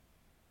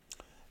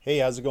Hey,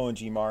 how's it going,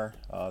 GMAR?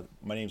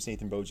 My name is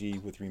Nathan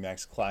Boji with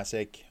Remax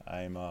Classic.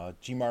 I'm a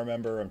GMAR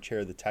member. I'm chair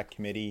of the tech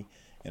committee,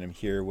 and I'm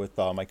here with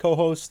my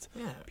co-host,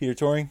 Peter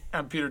Toring.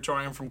 I'm Peter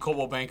Toring. I'm from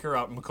Coldwell Banker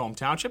out in Macomb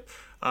Township.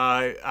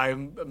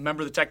 I'm a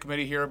member of the tech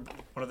committee here,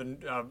 one of the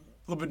a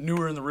little bit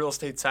newer in the real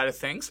estate side of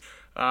things,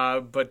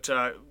 but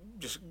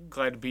just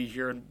glad to be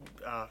here. And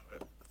I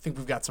think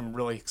we've got some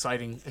really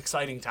exciting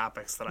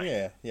topics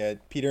that Yeah.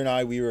 Peter and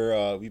I,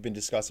 we've been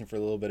discussing for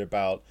a little bit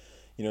about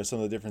some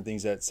of the different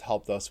things that's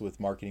helped us with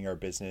marketing our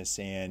business,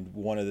 and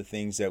one of the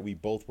things that we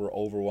both were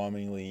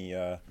overwhelmingly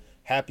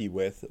happy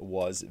with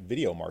was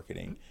video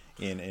marketing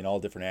in all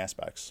different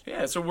aspects.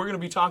 Yeah, so we're going to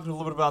be talking a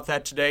little bit about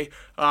that today.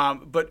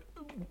 But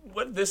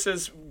what this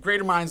is,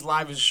 Greater Minds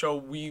Live is a show.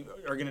 We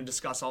are going to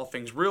discuss all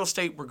things real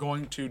estate. We're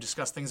going to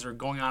discuss things that are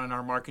going on in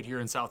our market here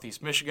in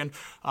Southeast Michigan,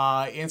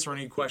 answer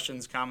any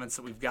questions, comments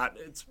that we've got.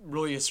 It's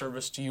really a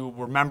service to you.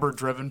 We're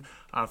member-driven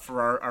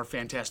for our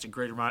fantastic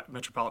Greater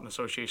Metropolitan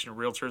Association of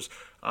Realtors.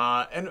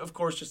 And, of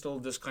course, just a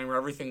little disclaimer,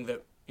 everything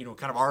that,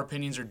 kind of our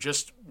opinions are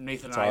just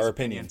Nathan and I's our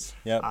opinions.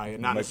 Yeah,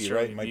 might be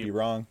right, might be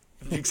wrong.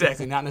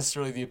 Exactly, not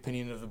necessarily the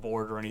opinion of the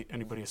board or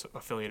anybody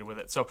affiliated with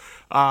it. So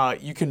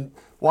you can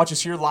watch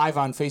us here live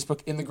on Facebook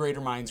in the Greater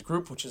Minds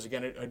group, which is,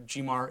 again, a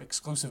GMAR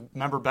exclusive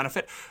member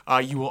benefit.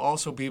 You will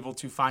also be able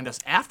to find us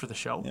after the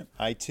show. Yep.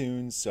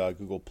 iTunes,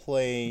 Google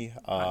Play.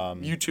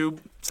 YouTube,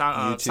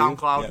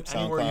 SoundCloud. Yep,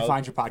 anywhere you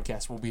find your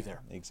podcast, we'll be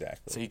there.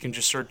 Exactly. So you can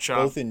just search.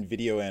 Both in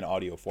video and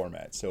audio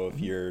format. So if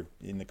you're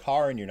in the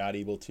car and you're not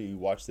able to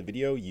watch the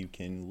video, you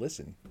can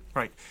listen.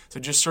 Right. So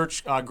just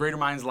search Greater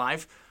Minds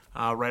Live.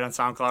 Right on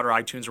SoundCloud or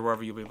iTunes or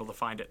wherever you'll be able to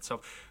find it.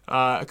 So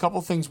a couple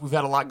of things. We've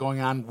had a lot going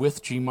on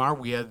with GMAR.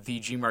 We had the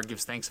GMAR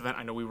Gives Thanks event.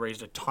 I know we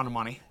raised a ton of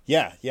money.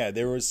 Yeah.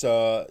 There was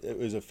it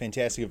was a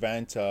fantastic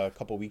event a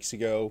couple of weeks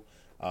ago.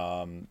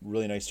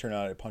 Really nice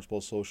turnout at Punch Bowl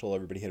Social.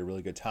 Everybody had a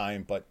really good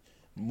time. But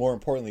more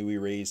importantly, we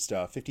raised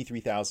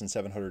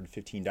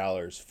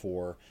 $53,715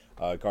 for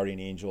Guardian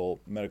Angel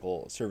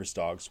medical service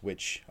dogs,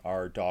 which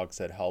are dogs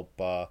that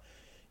help our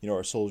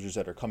soldiers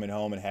that are coming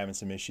home and having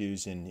some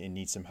issues and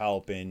need some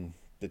help. And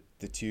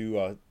the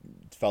two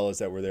fellows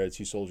that were there, the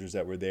two soldiers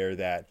that were there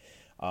that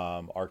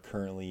are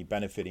currently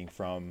benefiting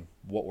from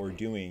what we're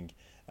doing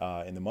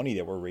and the money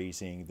that we're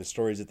raising, the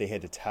stories that they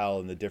had to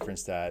tell and the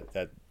difference that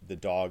the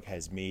dog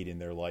has made in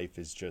their life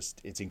is just,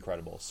 it's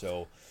incredible.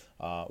 So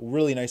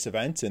really nice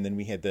event. And then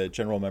we had the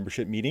general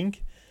membership meeting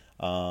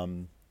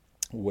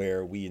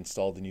where we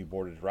installed the new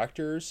board of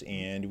directors,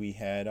 and we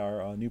had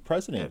our new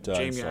president,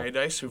 Jamie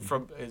Iodice, who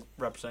is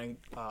representing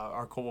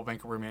our Coldwell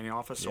Banker Romania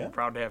office. So we're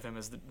proud to have him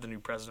as the new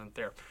president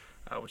there,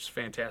 which is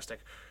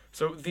fantastic.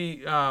 So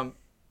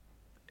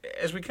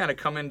as we kind of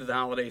come into the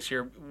holidays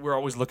here, we're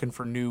always looking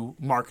for new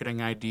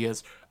marketing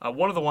ideas.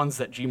 One of the ones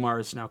that GMAR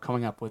is now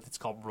coming up with, it's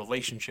called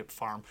Relationship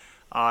Farm,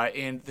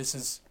 and this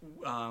is.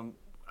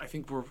 I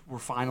think we're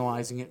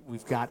finalizing it.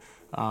 We've got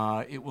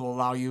it will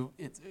allow you.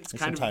 It's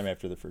kind of time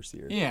after the first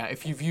year. Yeah,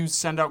 if you've used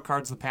send out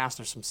cards in the past,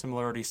 there's some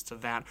similarities to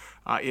that.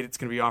 It's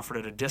going to be offered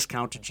at a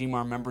discount to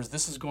GMAR members.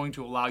 This is going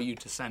to allow you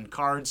to send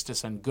cards, to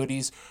send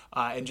goodies,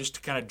 and just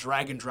to kind of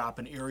drag and drop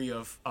an area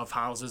of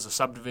houses, a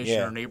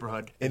subdivision or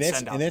neighborhood, and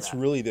that's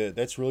really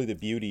the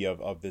beauty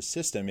of this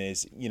system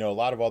is a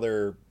lot of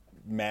other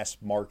mass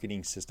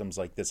marketing systems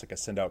like this, like a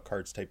send out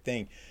cards type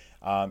thing.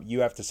 You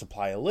have to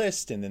supply a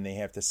list, and then they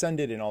have to send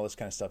it and all this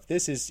kind of stuff.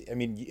 This is,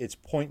 it's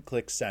point,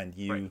 click, send.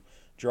 You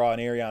draw an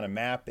area on a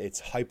map.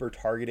 It's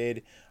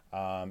hyper-targeted.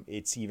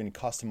 It's even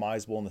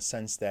customizable in the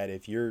sense that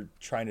if you're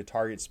trying to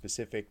target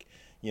specific,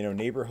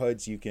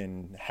 neighborhoods, you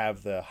can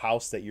have the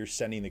house that you're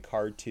sending the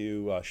card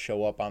to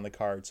show up on the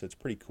card. So it's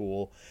pretty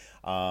cool.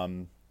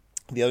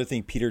 The other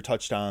thing Peter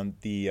touched on,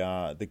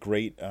 the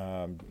great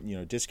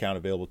discount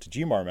available to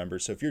GMAR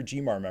members. So if you're a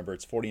GMAR member,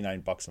 it's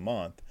 $49 a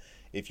month.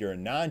 If you're a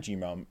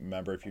non-GMAR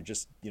member, if you're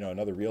just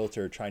another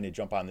realtor trying to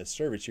jump on this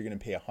service, you're going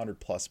to pay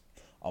 $100+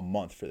 a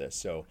month for this.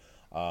 So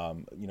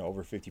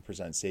over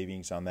 50%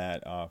 savings on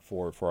that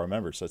for our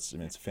members. So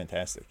it's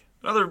fantastic.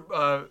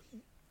 Another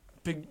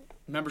big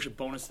membership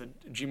bonus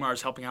that GMAR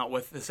is helping out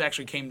with. This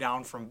actually came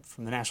down from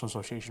the National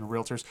Association of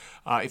Realtors.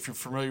 If you're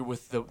familiar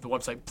with the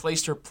website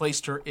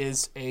Playster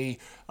is a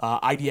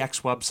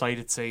IDX website.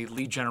 It's a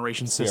lead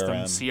generation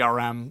system,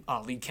 CRM,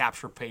 lead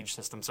capture page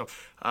system. So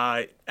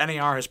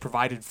NAR has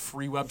provided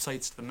free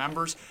websites to the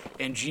members,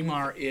 and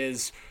GMAR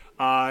is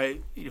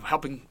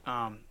helping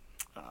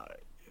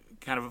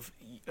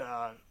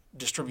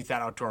distribute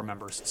that out to our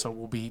members. So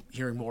we'll be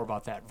hearing more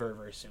about that very,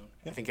 very soon.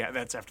 I think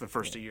that's after the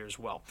first of the year as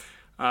well.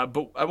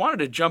 But I wanted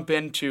to jump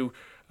into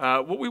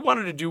what we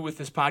wanted to do with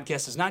this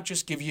podcast is not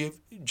just give you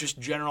just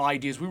general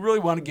ideas. We really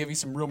want to give you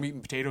some real meat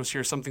and potatoes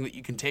here, something that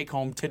you can take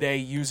home today,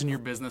 use in your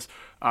business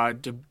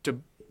to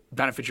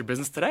benefit your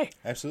business today.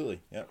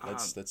 Absolutely. Yeah,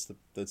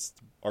 that's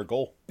our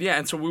goal. Yeah,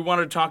 and so we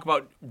wanted to talk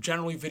about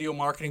generally video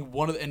marketing,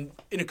 and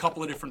in a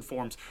couple of different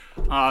forms.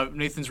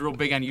 Nathan's real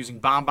big on using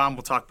BombBomb.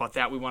 We'll talk about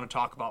that. We want to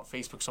talk about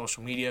Facebook,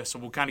 social media. So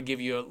we'll kind of give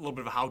you a little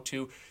bit of a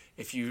how-to.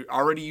 If you're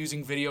already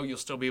using video, you'll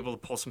still be able to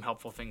pull some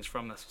helpful things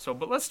from this.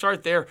 But let's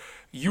start there.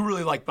 You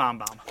really like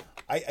BombBomb.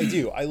 I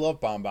do. I love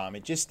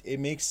BombBomb. It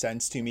makes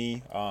sense to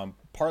me,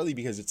 partly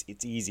because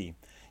it's easy.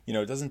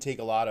 It doesn't take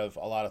a lot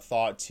of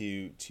thought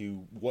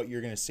to what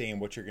you're going to say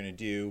and what you're going to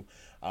do,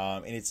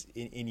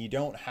 and you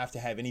don't have to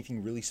have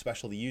anything really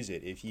special to use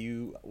it. If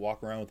you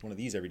walk around with one of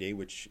these every day,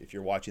 which if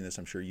you're watching this,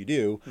 I'm sure you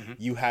do,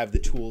 you have the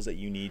tools that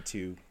you need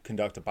to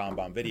conduct a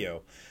BombBomb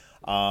video.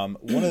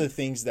 One of the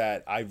things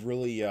that I've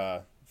really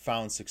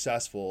found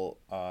successful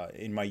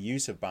in my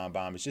use of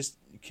BombBomb is just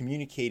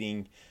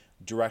communicating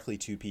directly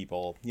to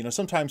people.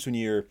 Sometimes when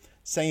you're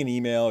sending an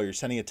email or you're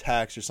sending a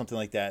text or something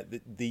like that,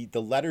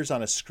 the letters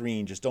on a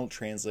screen just don't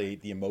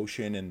translate the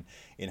emotion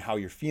and how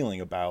you're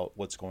feeling about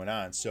what's going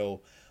on.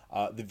 So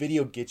the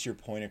video gets your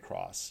point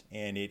across,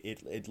 and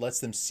it lets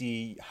them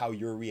see how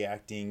you're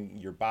reacting,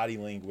 your body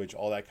language,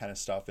 all that kind of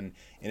stuff, and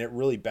it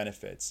really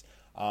benefits.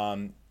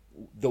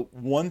 The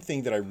one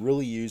thing that I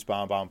really use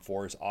BombBomb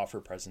for is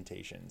offer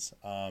presentations.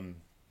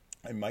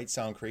 It might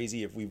sound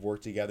crazy. If we've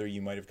worked together,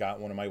 you might have got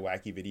one of my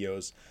wacky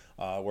videos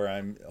where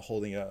I'm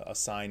holding a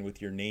sign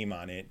with your name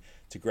on it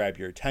to grab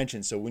your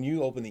attention. So when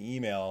you open the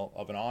email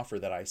of an offer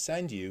that I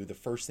send you, the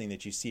first thing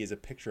that you see is a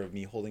picture of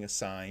me holding a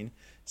sign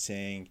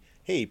saying,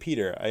 "Hey,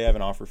 Peter, I have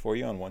an offer for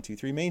you on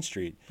 123 Main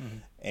Street."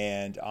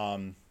 And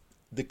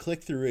the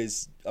click-through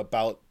is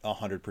about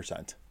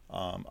 100%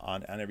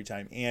 on every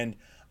time. And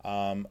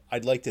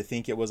I'd like to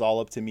think it was all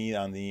up to me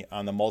on the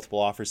multiple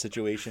offer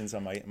situations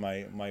on my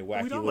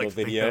wacky little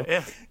video.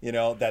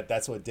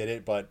 That's what did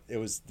it, but it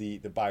was the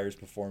buyer's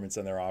performance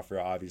on their offer,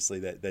 obviously,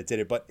 that did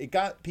it. But it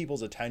got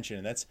people's attention,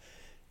 and that's,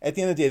 at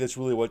the end of the day, that's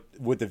really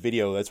what the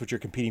video, that's what you're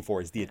competing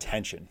for, is the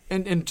attention.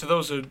 And to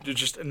those who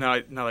just, now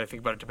that I think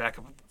about it, to back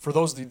up, for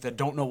those that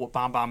don't know what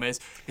BombBomb is,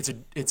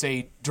 it's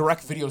a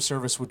direct video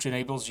service which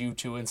enables you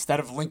to, instead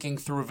of linking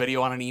through a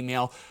video on an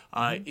email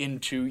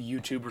into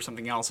YouTube or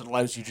something else, it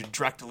allows you to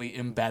directly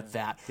embed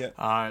that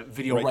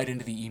video right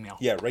into the email.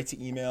 Yeah, right to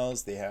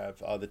emails. They have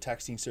the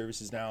texting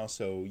services now,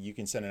 so you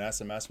can send an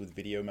SMS with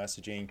video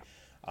messaging,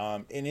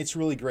 and it's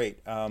really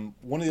great.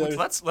 One of the other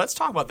let's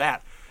talk about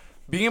that.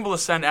 Being able to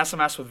send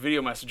SMS with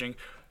video messaging,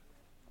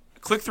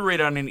 click-through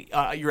rate on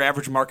your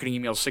average marketing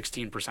email is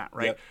 16%,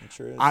 right? Yep, it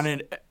sure is. On a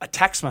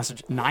text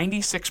message,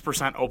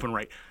 96% open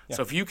rate. Yeah.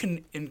 So if you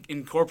can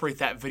incorporate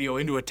that video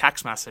into a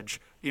text message,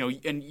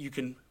 and you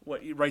can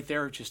right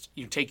there, just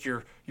take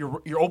your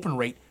open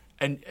rate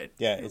and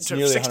it's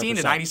 16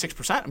 to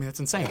 96%. I mean,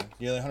 that's insane. Yeah,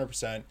 nearly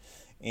 100%.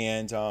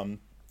 And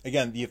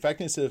again, the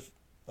effectiveness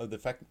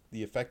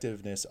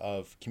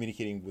of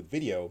communicating with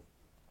video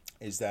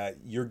is that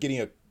you're getting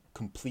a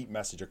complete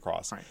message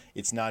across. Right.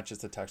 It's not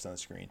just a text on the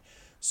screen.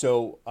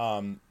 So,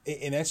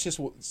 and that's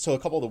just, so a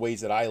couple of the ways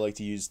that I like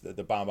to use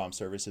the BombBomb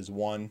service is,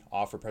 one,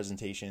 offer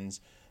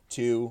presentations.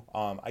 Two,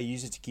 I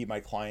use it to keep my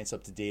clients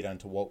up to date on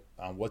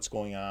what's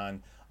going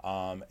on.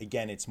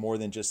 Again, it's more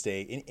than just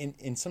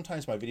and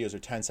sometimes my videos are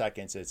 10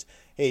 seconds. It's,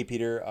 "Hey,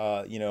 Peter,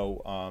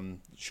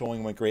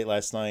 showing went great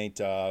last night.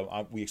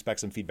 We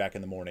expect some feedback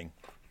in the morning,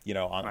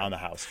 on the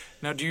house."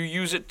 Now, do you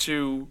use it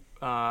to,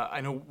 I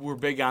know we're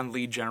big on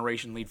lead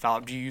generation, lead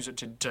follow-up. Do you use it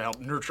to help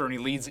nurture any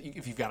leads?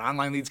 If you've got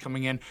online leads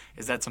coming in,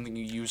 is that something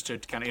you use to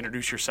kind of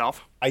introduce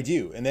yourself? I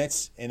do, and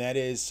that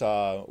is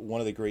one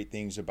of the great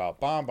things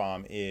about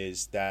BombBomb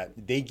is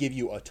that they give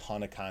you a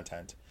ton of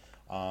content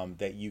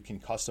that you can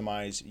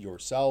customize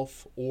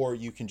yourself, or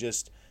you can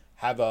just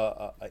have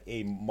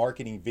a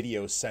marketing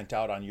video sent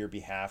out on your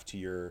behalf to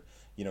your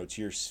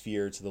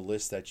sphere, to the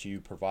list that you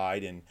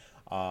provide, and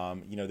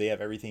they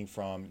have everything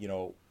from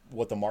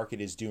what the market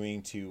is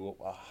doing to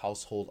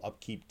household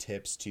upkeep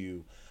tips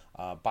to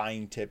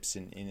buying tips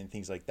and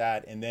things like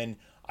that. And then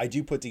I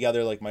do put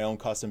together like my own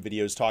custom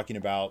videos talking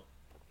about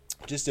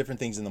just different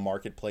things in the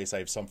marketplace. I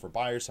have some for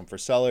buyers, some for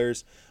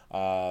sellers,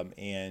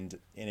 and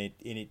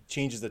it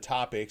changes the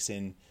topics,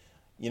 and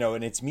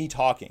it's me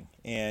talking.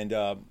 And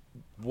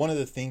one of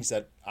the things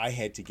that I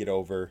had to get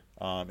over,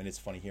 and it's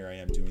funny, here I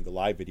am doing the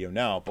live video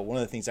now, but one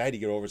of the things I had to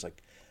get over is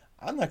like,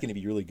 I'm not going to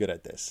be really good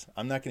at this.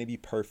 I'm not going to be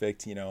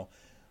perfect,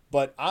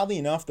 But oddly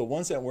enough, the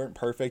ones that weren't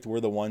perfect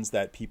were the ones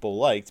that people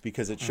liked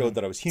because it showed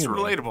that I was human. It's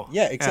relatable.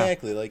 Yeah,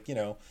 exactly.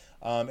 Yeah.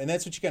 And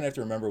that's what you kind of have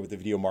to remember with the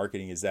video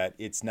marketing is that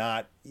it's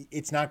not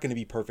going to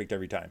be perfect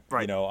every time.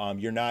 Right.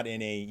 You're not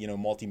in a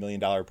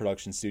multi-million-dollar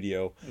production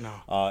studio.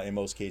 No. In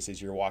most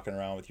cases, you're walking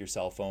around with your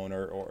cell phone,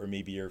 or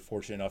maybe you're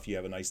fortunate enough you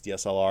have a nice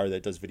DSLR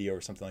that does video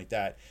or something like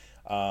that.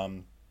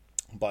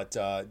 But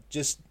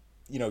just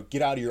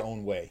get out of your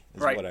own way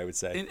is what I would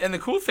say. And the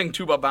cool thing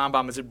too about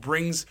BombBomb is it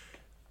brings.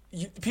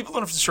 People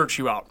don't have to search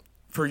you out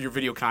for your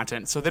video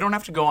content, so they don't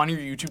have to go on your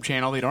YouTube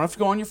channel. They don't have to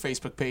go on your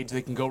Facebook page.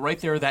 They can go right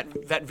there.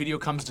 That video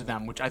comes to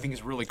them, which I think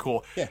is really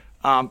cool. Yeah.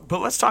 But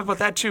let's talk about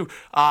that too.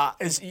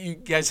 As you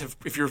guys have,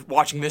 if you're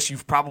watching this,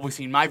 you've probably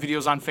seen my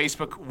videos on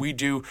Facebook. We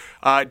do.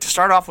 To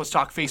start off, let's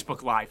talk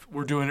Facebook Live.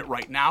 We're doing it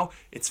right now.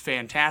 It's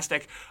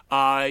fantastic.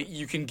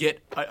 You can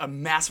get a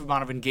massive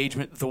amount of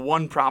engagement. The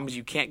one problem is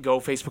you can't go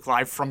Facebook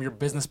Live from your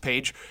business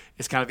page.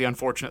 It's kind of the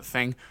unfortunate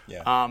thing.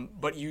 Yeah.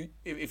 But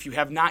if you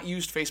have not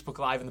used Facebook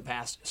Live in the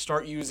past,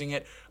 start using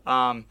it.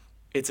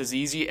 It's as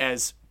easy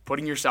as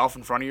putting yourself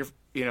in front of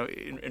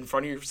in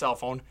front of your cell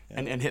phone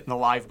and hitting the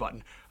live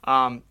button.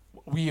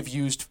 We have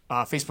used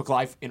Facebook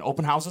Live in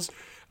open houses.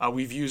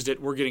 We've used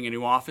it. We're getting a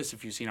new office.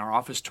 If you've seen our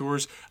office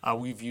tours,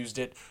 we've used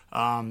it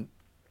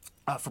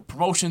for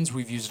promotions.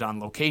 We've used it on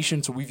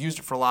location. So we've used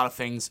it for a lot of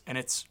things. And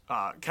it's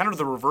kind of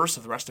the reverse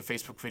of the rest of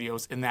Facebook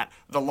videos in that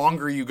the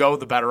longer you go,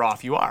 the better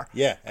off you are.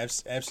 Yeah,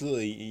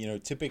 absolutely.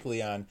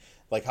 Typically on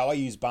like how I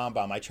use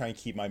BombBomb, I try and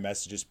keep my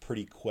messages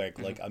pretty quick,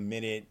 like a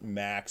minute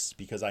max,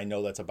 because I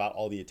know that's about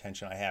all the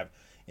attention I have.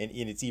 And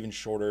it's even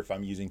shorter if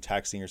I'm using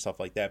texting or stuff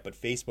like that. But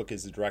Facebook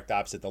is the direct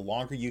opposite. The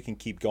longer you can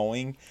keep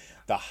going,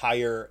 the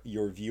higher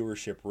your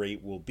viewership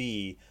rate will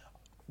be,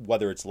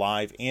 whether it's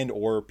live and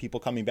or people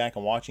coming back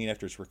and watching it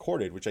after it's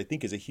recorded, which I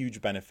think is a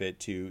huge benefit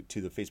to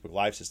the Facebook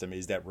Live system,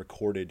 is that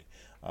recorded,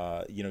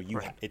 you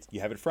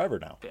have it forever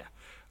now.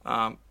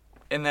 Yeah.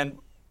 And then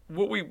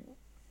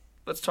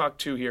let's talk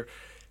to here.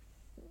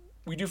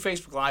 We do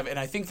Facebook Live, and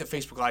I think that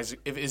Facebook Live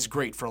is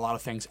great for a lot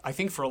of things. I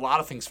think for a lot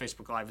of things,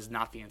 Facebook Live is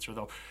not the answer,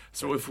 though.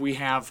 So if we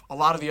have a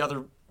lot of the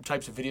other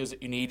types of videos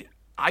that you need,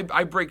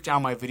 I break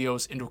down my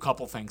videos into a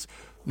couple things.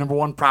 Number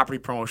one, property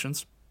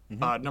promotions.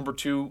 Number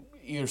two,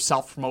 either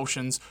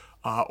self-promotions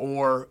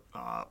or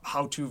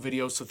how-to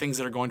videos, so things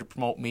that are going to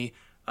promote me.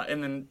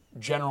 And then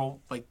general,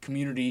 like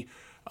community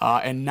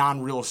and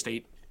non-real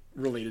estate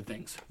related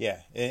things.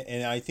 Yeah,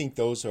 and I think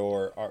those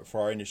are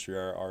for our industry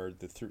are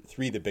the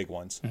three of the big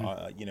ones.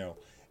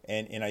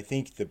 And I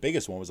think the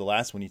biggest one was the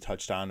last one you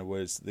touched on,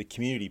 was the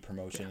community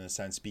promotion in a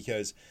sense,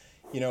 because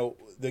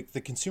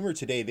the consumer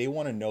today, they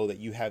want to know that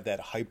you have that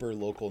hyper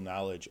local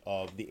knowledge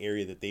of the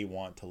area that they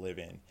want to live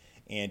in,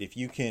 and if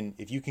you can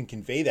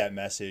convey that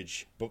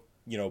message,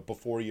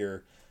 before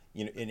you're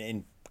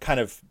and kind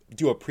of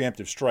do a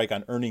preemptive strike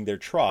on earning their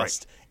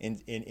trust,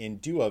 right,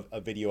 and do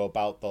a video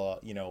about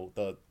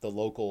the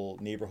local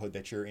neighborhood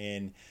that you're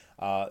in,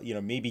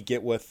 maybe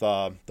get with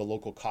the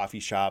local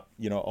coffee shop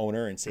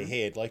owner and say,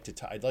 hey, I'd like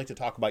to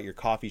talk about your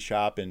coffee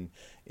shop and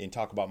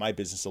talk about my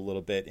business a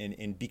little bit,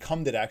 and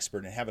become that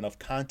expert and have enough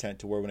content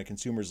to where when a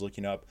consumer's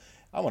looking up,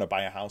 I want to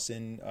buy a house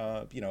in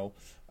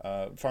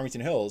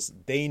Farmington Hills,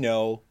 they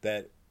know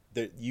that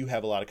you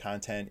have a lot of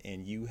content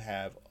and you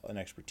have an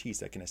expertise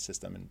that can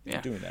assist them in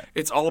doing that.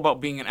 It's all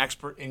about being an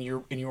expert in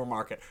your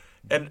market.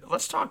 And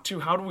let's talk to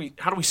how do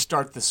we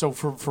start this? So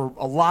for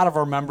a lot of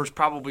our members,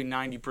 probably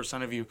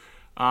 90% of you,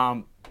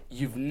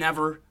 you've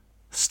never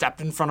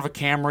stepped in front of a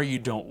camera. You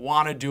don't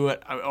want to do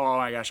it. Oh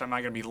my gosh, am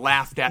I going to be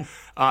laughed at?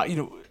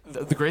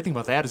 The great thing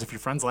about that is if your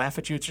friends laugh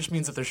at you, it just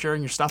means that they're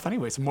sharing your stuff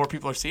anyway. So more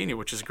people are seeing you,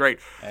 which is great.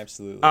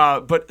 Absolutely.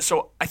 But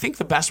so I think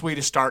the best way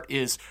to start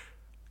is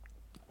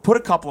put a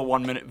couple of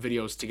 1-minute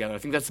videos together. I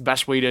think that's the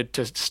best way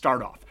to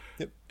start off.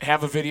 Yep.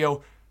 Have a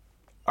video.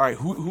 All right,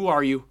 who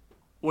are you?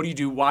 What do you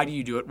do? Why do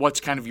you do it? What's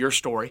kind of your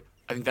story?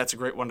 I think that's a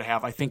great one to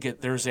have. I think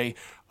there's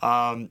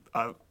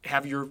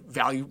have your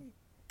value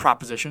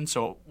proposition.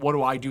 So what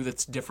do I do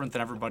that's different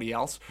than everybody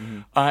else?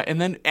 And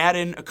then add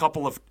in a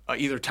couple of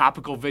either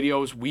topical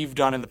videos we've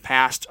done in the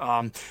past,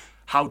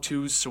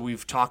 how-tos. So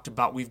we've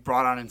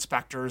brought on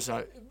inspectors.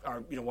 One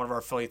of our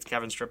affiliates,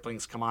 Kevin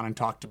Stripling's, come on and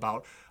talked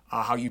about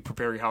how you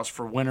prepare your house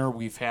for winter.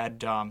 We've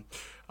had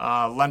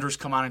lenders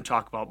come on and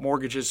talk about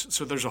mortgages.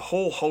 So there's a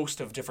whole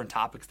host of different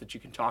topics that you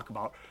can talk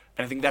about.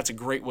 And I think that's a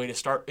great way to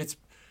start.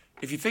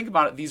 If you think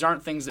about it, these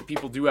aren't things that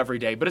people do every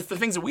day, but it's the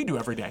things that we do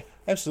every day.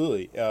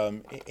 Absolutely.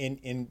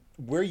 And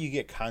where you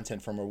get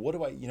content from, or what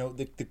do I,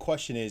 the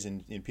question is,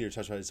 and Peter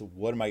touched on it, is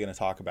what am I going to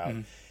talk about?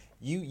 Mm-hmm.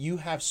 You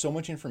have so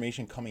much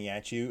information coming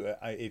at you.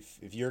 If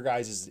your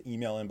guys'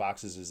 email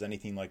inboxes is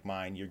anything like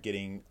mine, you're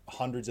getting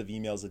hundreds of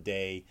emails a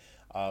day,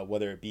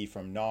 whether it be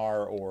from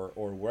NAR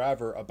or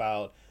wherever,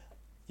 about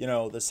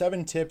the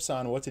 7 tips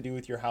on what to do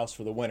with your house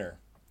for the winter.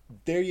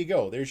 There you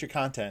go. There's your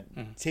content.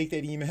 Mm-hmm. Take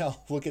that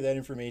email, look at that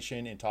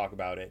information, and talk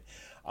about it.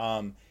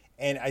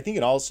 And I think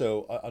it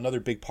also,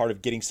 another big part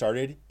of getting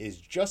started is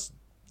just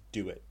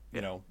do it.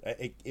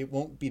 It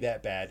won't be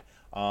that bad.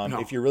 No.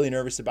 If you're really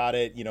nervous about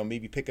it,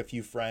 maybe pick a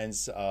few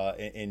friends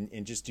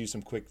and just do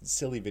some quick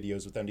silly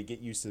videos with them to get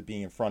used to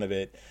being in front of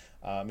it.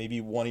 Maybe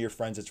one of your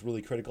friends that's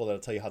really critical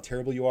that'll tell you how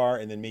terrible you are,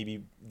 and then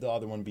maybe the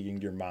other one being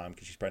your mom,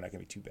 because she's probably not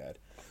going to be too bad.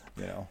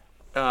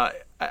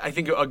 I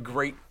think a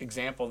great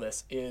example of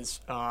this is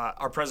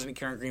our president,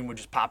 Karen Greenwood,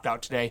 just popped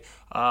out today.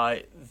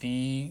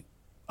 The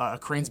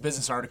Crane's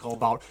Business article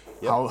about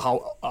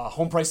how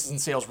home prices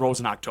and sales rose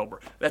in October.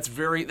 That's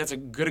a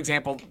good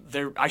example.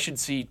 I should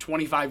see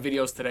 25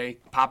 videos today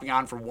popping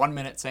on for 1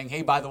 minute saying,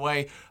 hey, by the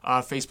way,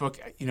 Facebook,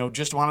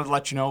 just wanted to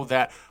let you know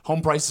that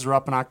home prices are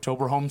up in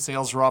October, home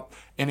sales are up,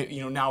 and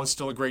now is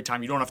still a great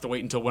time. You don't have to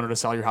wait until winter to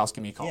sell your house.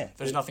 Give me a call. Yeah,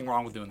 there's nothing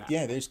wrong with doing that.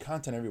 Yeah, there's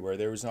content everywhere.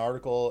 There was an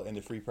article in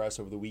the Free Press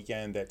over the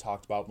weekend that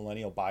talked about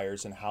millennial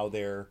buyers and how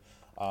they're,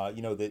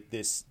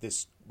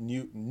 this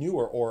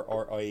newer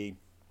or a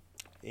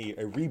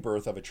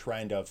rebirth of a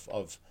trend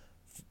of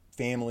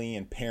family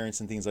and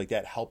parents and things like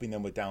that, helping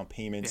them with down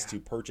payments to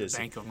purchase.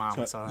 Bank of Mom.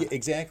 Yeah,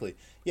 exactly.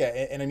 Yeah,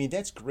 and I mean,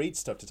 that's great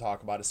stuff to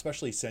talk about,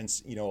 especially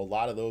since, a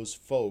lot of those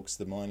folks,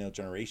 the millennial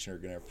generation, are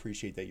going to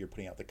appreciate that you're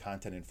putting out the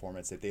content in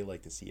formats that they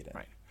like to see it in.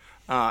 Right.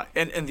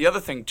 And the other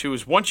thing too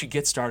is once you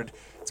get started,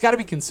 it's got to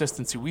be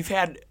consistency. We've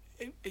had,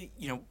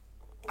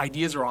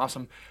 ideas are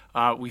awesome.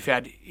 We've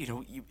had,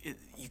 you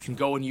can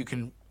go and you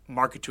can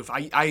market to. If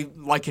I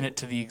liken it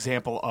to the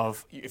example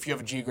of if you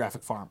have a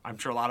geographic farm. I'm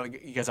sure a lot of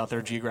you guys out there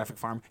are geographic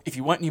farm. If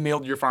you went and you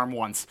mailed your farm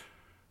once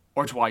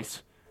or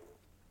twice,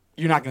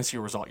 you're not going to see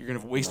a result. You're going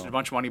to have wasted a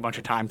bunch of money, a bunch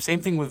of time. Same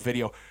thing with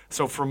video.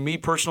 So for me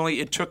personally,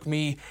 it took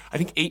me, I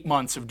think, 8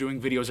 months of doing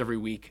videos every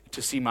week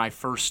to see my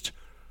first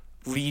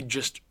lead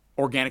just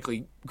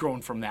organically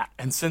growing from that.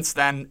 And since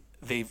then,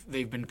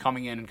 they've been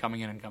coming in and coming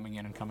in and coming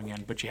in and coming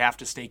in. But you have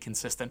to stay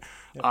consistent.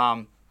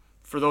 Yep.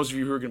 For those of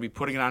you who are going to be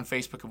putting it on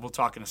Facebook, and we'll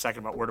talk in a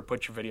second about where to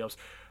put your videos,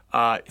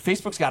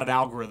 Facebook's got an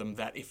algorithm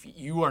that if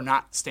you are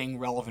not staying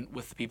relevant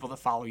with the people that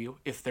follow you,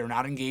 if they're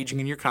not engaging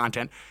in your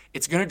content,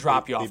 it's going to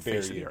drop you off the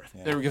face of the earth.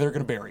 Yeah. They're going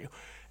to bury you.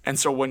 And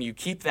so when you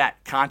keep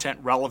that content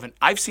relevant,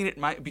 I've seen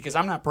it because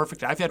I'm not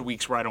perfect. I've had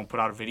weeks where I don't put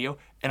out a video,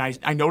 and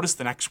I notice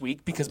the next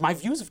week because my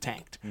views have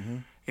tanked.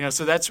 Mm-hmm.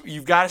 So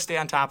you've got to stay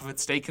on top of it,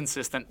 stay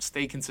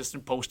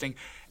consistent posting,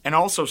 and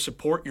also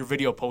support your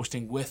video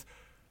posting with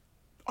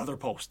other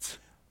posts.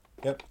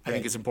 Yep. I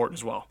think it's important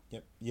as well.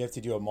 Yep. You have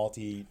to do a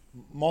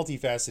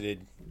multifaceted,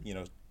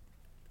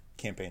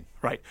 campaign.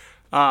 Right.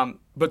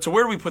 But so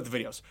where do we put the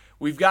videos?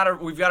 We've got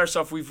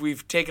ourselves.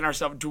 We've taken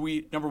ourselves.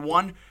 Number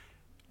one,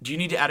 do you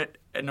need to edit?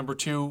 And number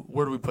two,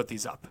 where do we put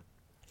these up?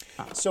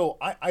 So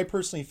I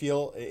personally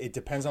feel it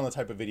depends on the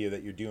type of video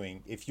that you're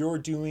doing. If you're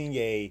doing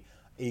a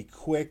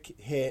quick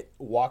hit,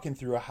 walking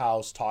through a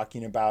house,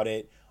 talking about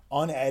it,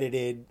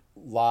 unedited,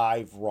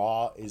 live,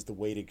 raw is the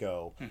way to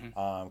go.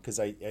 Because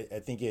I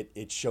think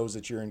it shows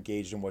that you're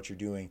engaged in what you're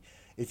doing.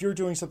 If you're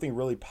doing something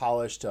really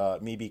polished,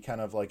 maybe kind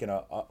of like an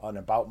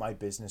about my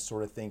business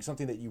sort of thing,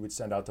 something that you would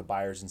send out to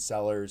buyers and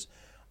sellers,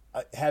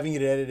 having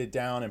it edited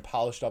down and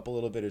polished up a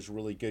little bit is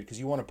really good because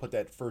you want to put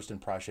that first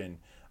impression,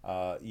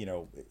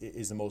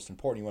 is the most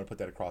important. You want to put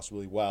that across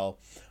really well.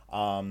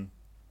 And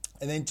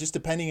then just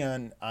depending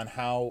on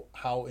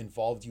how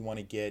involved you want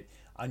to get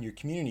on your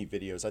community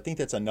videos, I think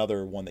that's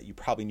another one that you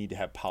probably need to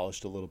have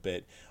polished a little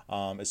bit,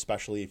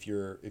 especially if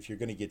you're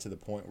going to get to the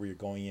point where you're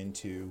going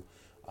into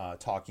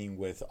talking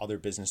with other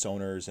business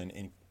owners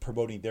and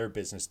promoting their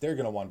business. They're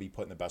going to want to be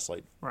put in the best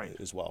light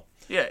as well.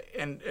 Yeah,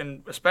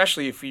 and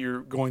especially if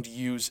you're going to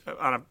use,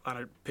 on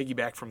a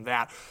piggyback from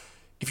that,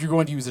 if you're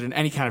going to use it in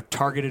any kind of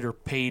targeted or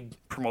paid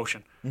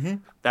promotion,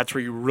 that's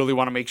where you really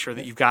want to make sure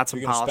that you've got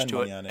some polish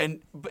to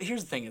it. But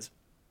here's the thing is,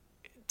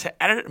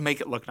 to edit it and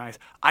make it look nice,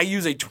 I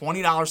use a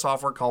 $20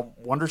 software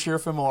called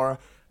Wondershare Filmora.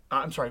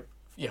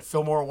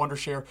 Filmora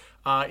Wondershare.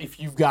 If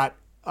you've got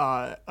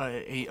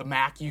a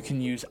Mac, you can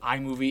use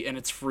iMovie, and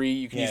it's free.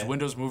 You can use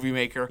Windows Movie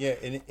Maker. Yeah,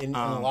 and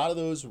a lot of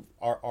those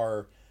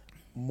are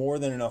more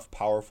than enough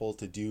powerful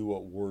to do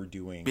what we're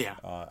doing. Yeah.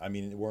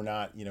 We're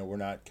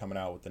not coming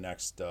out with the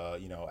next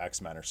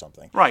X-Men or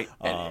something. Right.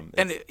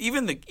 And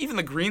even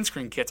the green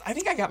screen kits. I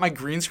think I got my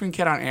green screen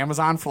kit on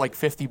Amazon for like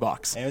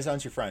 $50.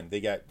 Amazon's your friend.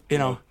 They got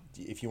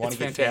if you want to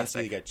get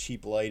fancy, they got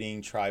cheap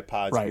lighting,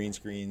 tripods, green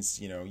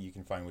screens. You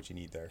can find what you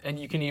need there. And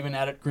you can even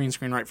edit green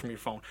screen right from your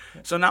phone.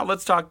 Yeah. So now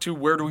let's talk to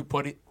where do we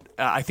put it.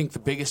 I think the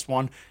biggest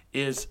one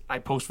is I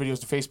post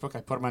videos to Facebook.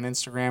 I put them on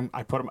Instagram.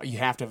 You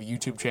have to have a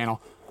YouTube channel.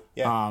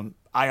 Yeah.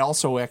 I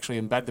also actually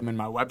embed them in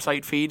my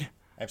website feed.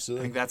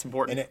 Absolutely. I think that's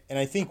important. And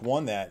I think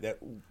one that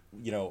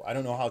I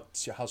don't know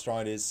how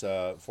strong it is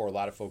for a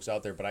lot of folks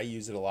out there, but I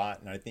use it a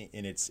lot, and I think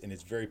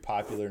it's very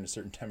popular in a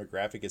certain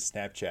demographic is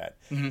Snapchat.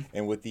 Mm-hmm.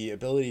 And with the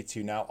ability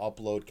to now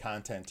upload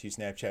content to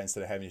Snapchat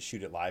instead of having to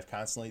shoot it live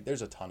constantly,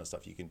 there's a ton of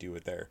stuff you can do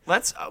with there.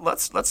 Let's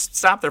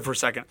stop there for a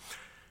second.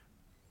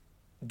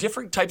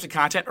 Different types of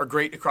content are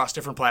great across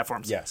different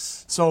platforms.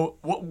 Yes. So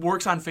what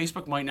works on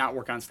Facebook might not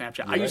work on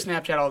Snapchat. I use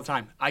Snapchat all the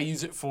time. I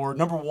use it for,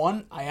 number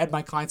one, I add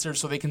my clients there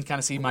so they can kind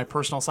of see my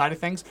personal side of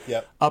things.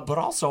 Yep. But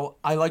also,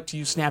 I like to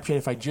use Snapchat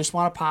if I just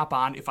want to pop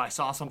on, if I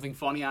saw something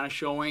funny on a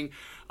showing,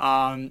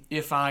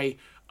 if I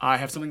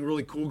have something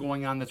really cool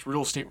going on that's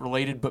real estate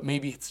related, but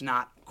maybe it's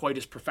not quite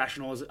as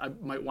professional as I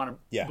might want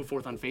to put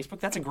forth on Facebook.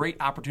 That's a great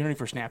opportunity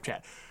for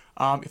Snapchat.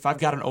 If I've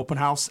got an open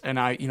house and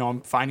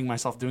I'm finding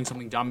myself doing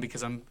something dumb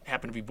because I'm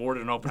happen to be bored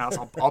at an open house,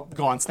 I'll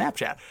go on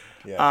Snapchat.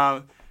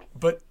 Yeah.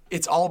 But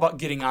it's all about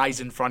getting eyes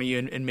in front of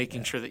you and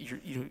making sure that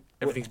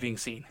everything's being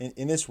seen.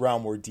 In this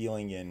realm, we're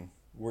dealing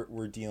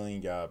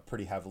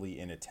pretty heavily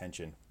in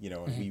attention.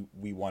 And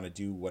we want to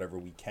do whatever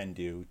we can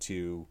do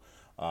to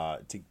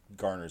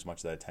garner as much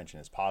of that attention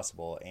as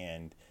possible,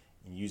 and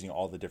using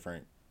all the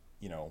different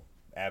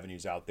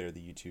avenues out there, the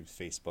YouTube,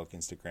 Facebook,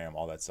 Instagram,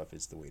 all that stuff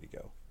is the way to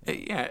go.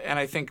 Yeah, and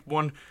I think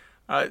one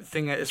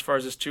thing as far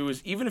as this too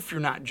is even if you're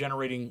not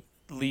generating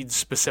leads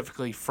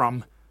specifically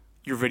from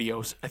your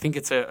videos, I think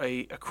it's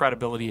a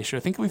credibility issue. I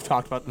think we've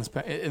talked about this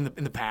in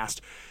the past.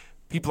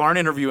 People aren't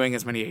interviewing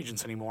as many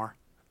agents anymore.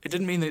 It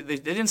didn't mean that they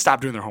didn't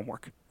stop doing their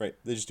homework. Right,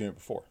 they're just doing it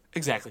before.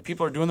 Exactly.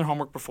 People are doing their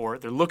homework before.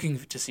 They're looking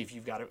to see if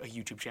you've got a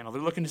YouTube channel.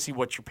 They're looking to see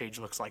what your page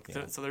looks like.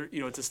 Yeah. So they're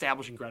it's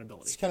establishing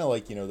credibility. It's kind of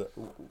like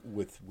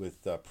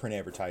with print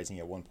advertising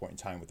at one point in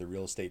time with the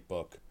real estate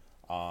book.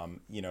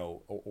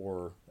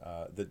 or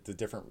the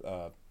different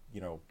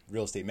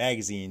real estate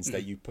magazines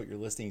that you put your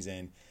listings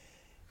in.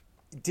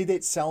 Did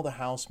it sell the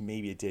house?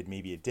 Maybe it did,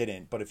 maybe it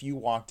didn't. But if you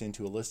walked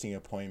into a listing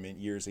appointment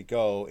years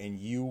ago and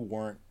you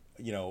weren't,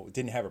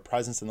 didn't have a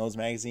presence in those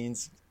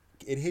magazines,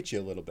 it hit you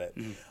a little bit.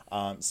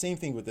 Same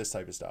thing with this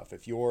type of stuff.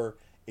 If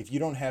you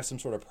don't have some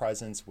sort of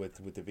presence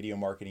with the video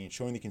marketing and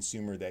showing the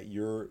consumer that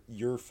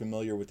you're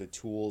familiar with the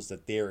tools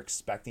that they're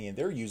expecting and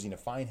they're using to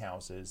find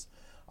houses,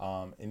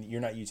 and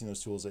you're not using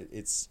those tools,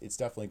 it's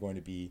definitely going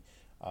to be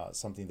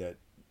something that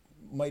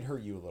might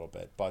hurt you a little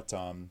bit. But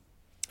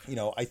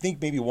I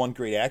think maybe one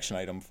great action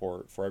item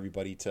for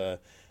everybody to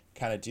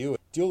kind of do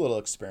a little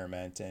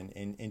experiment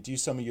and do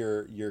some of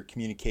your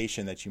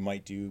communication that you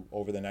might do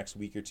over the next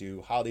week or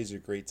two. Holidays are a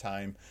great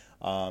time,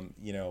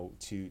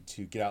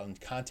 to get out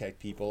and contact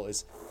people,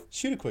 is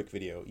shoot a quick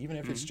video, even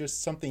if it's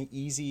just something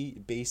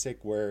easy,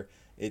 basic, where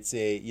it's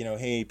a,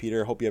 hey,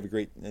 Peter, hope you have a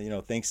great,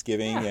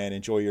 Thanksgiving and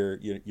enjoy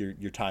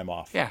your time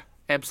off. Yeah,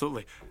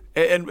 absolutely.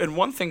 And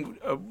one thing,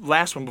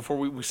 last one before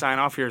we sign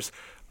off here is,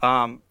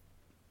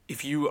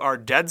 if you are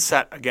dead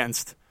set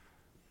against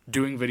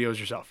doing videos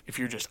yourself, if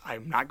you're just,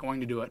 I'm not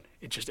going to do it,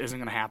 it just isn't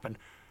going to happen,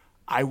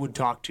 I would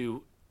talk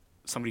to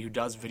somebody who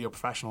does video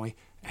professionally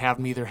and have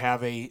them either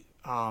have a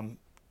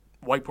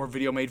whiteboard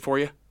video made for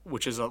you,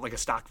 which is like a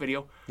stock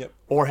video,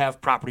 or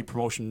have property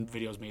promotion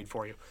videos made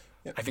for you.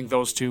 I think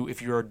those two, if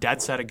you're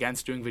dead set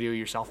against doing video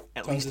yourself,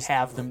 at least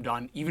have them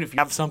done, even if you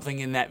have something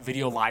in that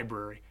video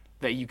library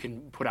that you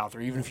can put out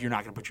there, even if you're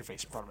not going to put your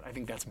face in front of it. I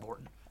think that's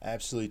important.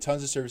 Absolutely.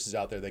 Tons of services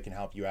out there that can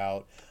help you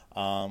out.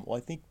 Well, I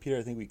think,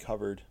 Peter, we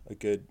covered a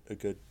good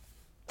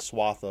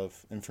swath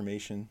of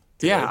information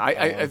today.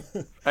 Yeah,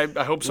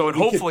 I hope so, and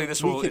hopefully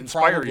this will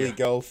inspire you. We could probably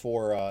go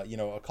for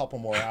a couple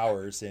more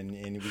hours, and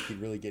we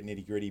could really get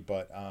nitty gritty.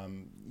 But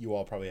you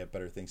all probably have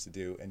better things to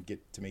do and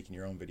get to making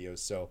your own videos.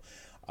 So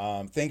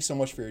thanks so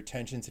much for your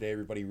attention today,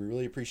 everybody. We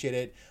really appreciate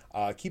it.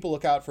 Keep a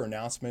lookout for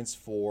announcements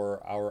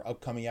for our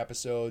upcoming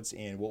episodes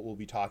and what we'll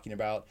be talking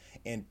about.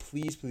 And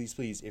please, please,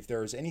 please, if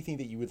there is anything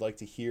that you would like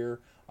to hear,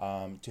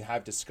 to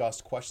have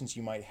discussed, questions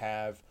you might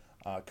have,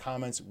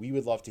 comments, we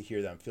would love to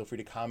hear them. Feel free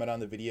to comment on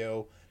the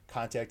video,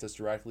 contact us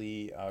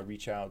directly,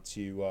 reach out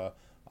to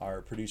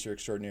our producer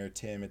extraordinaire,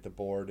 Tim, at the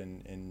board,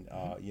 and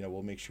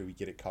we'll make sure we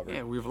get it covered.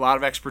 Yeah, we have a lot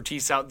of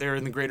expertise out there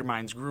in the Greater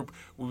Minds group.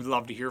 We would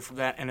love to hear from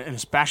that, and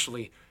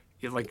especially,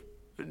 like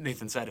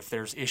Nathan said, if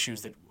there's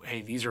issues that,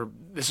 hey,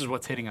 this is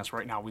what's hitting us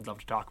right now, we'd love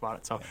to talk about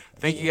it. So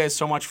thank you guys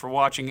so much for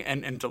watching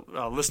and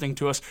to, listening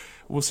to us.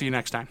 We'll see you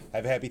next time.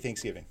 Have a happy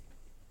Thanksgiving.